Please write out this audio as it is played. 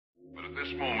At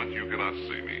this moment you cannot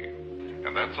see me,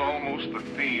 and that's almost the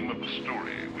theme of the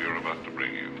story we are about to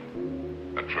bring you.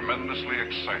 A tremendously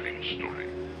exciting story.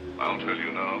 I'll tell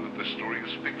you now that this story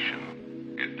is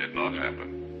fiction. It did not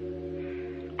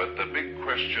happen. But the big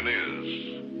question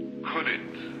is, could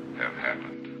it have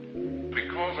happened?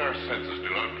 Because our senses do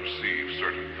not perceive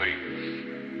certain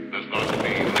things, does not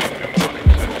mean they do not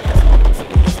exist.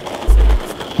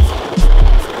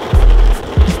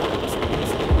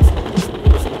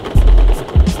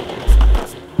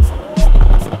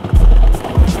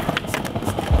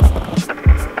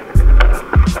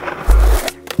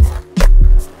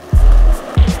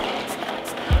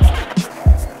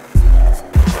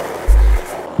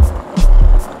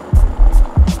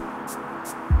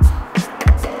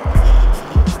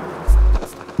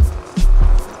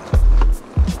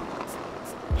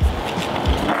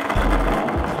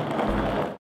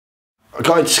 I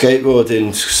got into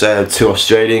skateboarding because 2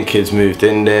 Australian kids moved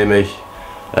in near me,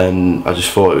 and I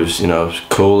just thought it was,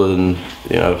 cooler than,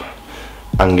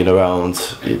 hanging around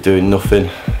doing nothing,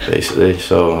 basically.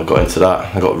 So I got into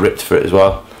that. I got ripped for it as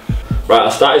well. Right, I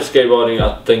started skateboarding,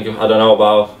 I don't know,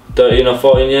 about 13 or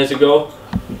 14 years ago,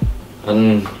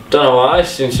 and don't know why, I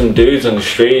seen some dudes on the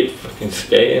street fucking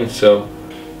skating, so.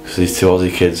 Because these 2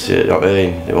 Aussie kids, they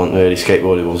weren't really,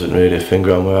 skateboarding wasn't really a thing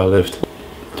around where I lived.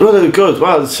 Well, they were good.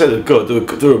 Well, I'd say they were good.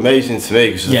 They were amazing to me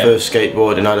because it was the first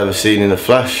skateboarding I'd ever seen in the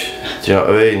flesh. Do you know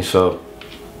what I mean? So.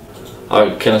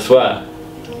 Can I swear?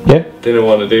 Yeah. Didn't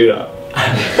want to do that.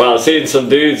 Well, I seen some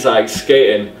dudes like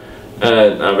skating,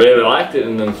 and I really liked it,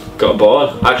 and then got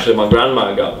bored. Actually, my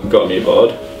grandma got me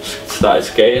bored. Started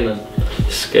skating, and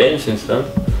skating since then.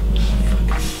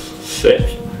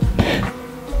 Sick.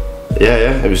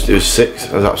 Yeah, it was sick.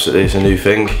 It's a new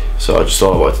thing. So I just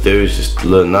thought what to do is just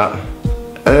learn that.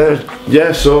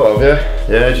 Yeah, sort of.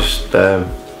 Yeah. Just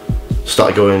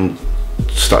started going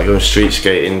street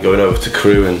skating, going over to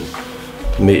Crewe and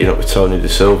meeting up with Tony De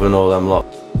Silva and all them lot.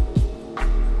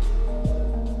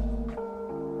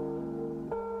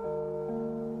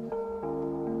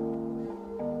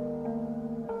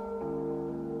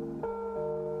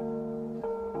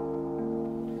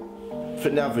 I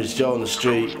think the average Joe on the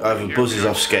street either buzzes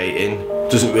off skating,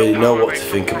 doesn't really know what to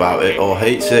think about it, or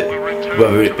hates it,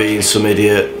 whether it being some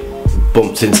idiot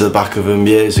bumped into the back of them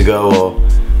years ago,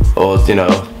 or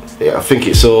I think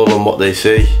it's all on what they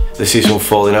see. They see someone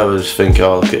falling over, just think,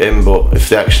 oh, look at him. But if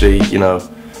they actually, I've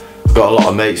got a lot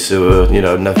of mates who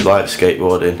never liked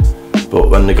skateboarding, but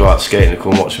when they go out skating and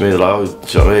come watch me, they're like, oh, do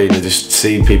you know what I mean? They just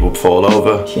see people fall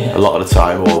over a lot of the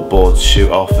time, or boards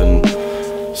shoot off, and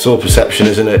it's all perception,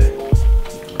 isn't it?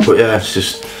 But yeah, it's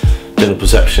just general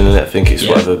perception, and I think it's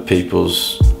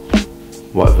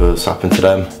whatever's happened to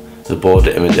them. They bored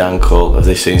hit him in the ankle. Have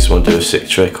they seen someone do a sick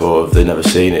trick, or have they never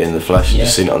seen it in the flesh?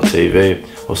 Just seen it on TV,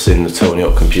 or seen the Tony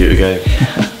Hawk computer game.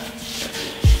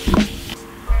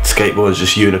 Skateboarding's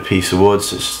just you and a piece of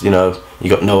woods. It's, you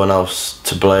got no one else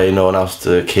to blame, no one else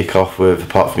to kick off with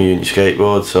apart from you and your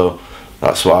skateboard. So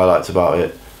that's what I liked about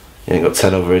it. You ain't got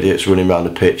 10 other idiots running around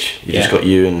the pitch. You just got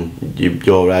you and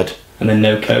your head. And then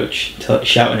no coach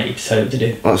shouting at you to tell you what to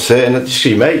do. That's it, and it's just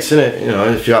your mates, isn't it?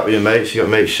 If you're out with your mates, you got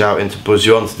mates shouting to buzz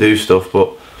you on to do stuff.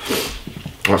 But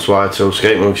that's why I told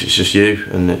skateboarding, because it's just you,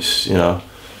 and it's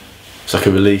it's like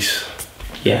a release.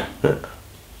 Yeah.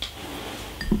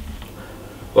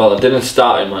 Well, I didn't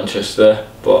start in Manchester,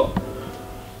 but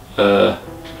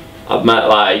I've met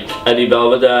like Eddie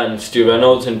Belvedere and Stu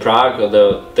Reynolds in Prague.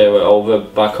 They were over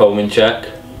back home in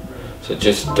Czech. So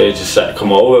they just said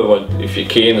come over if you're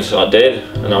keen, so I did,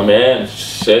 and I'm here, and it's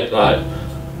just sick, like.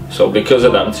 So because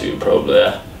of them two, probably.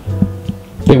 Yeah.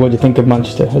 What do you think of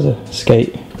Manchester as a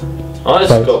skate? Oh, it's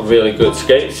got really good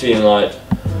skate scene, like.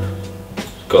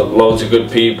 Got loads of good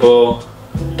people.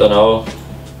 Don't know.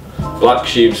 Black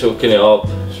Sheep's hooking it up.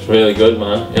 It's really good,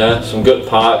 man. Yeah, some good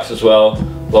parks as well.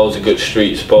 Loads of good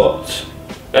street spots.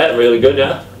 Yeah, really good,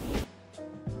 yeah.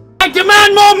 I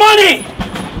demand more money!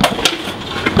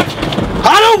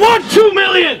 I don't want 2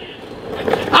 million!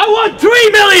 I want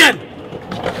 3 million!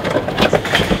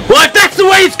 Well, if that's the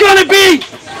way it's gonna be,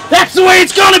 that's the way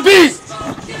it's gonna be!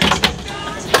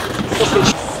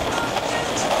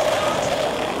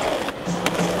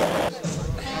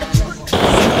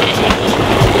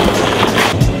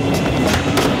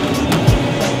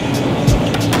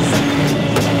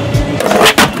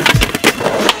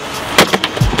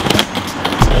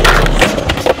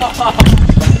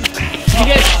 You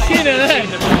get skin in it.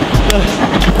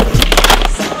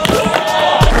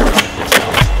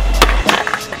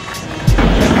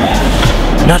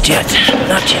 Not yet,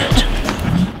 not yet.